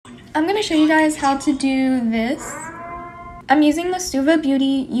I'm going to show you guys how to do this. I'm using the Suva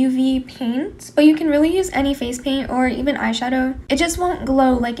Beauty UV paint, but you can really use any face paint or even eyeshadow. It just won't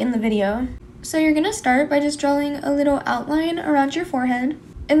glow like in the video. So you're going to start by just drawing a little outline around your forehead,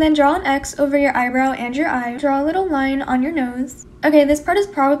 and then draw an X over your eyebrow and your eye. Draw a little line on your nose. Okay, this part is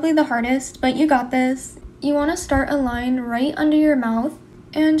probably the hardest, but you got this. You want to start a line right under your mouth,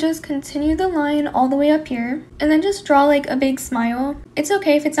 and just continue the line all the way up here, and then just draw like a big smile. It's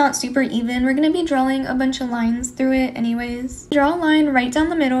okay if it's not super even, we're going to be drawing a bunch of lines through it anyways. Draw a line right down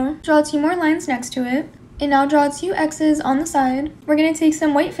the middle, draw 2 more lines next to it, and now draw 2 X's on the side. We're going to take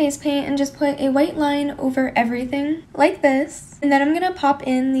some white face paint and just put a white line over everything, like this. And then I'm going to pop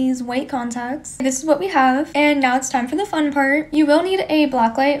in these white contacts. This is what we have, and now it's time for the fun part. You will need a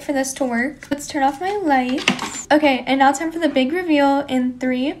black light for this to work. Let's turn off my lights. Okay, and now time for the big reveal in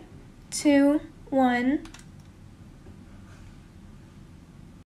 3, 2, 1.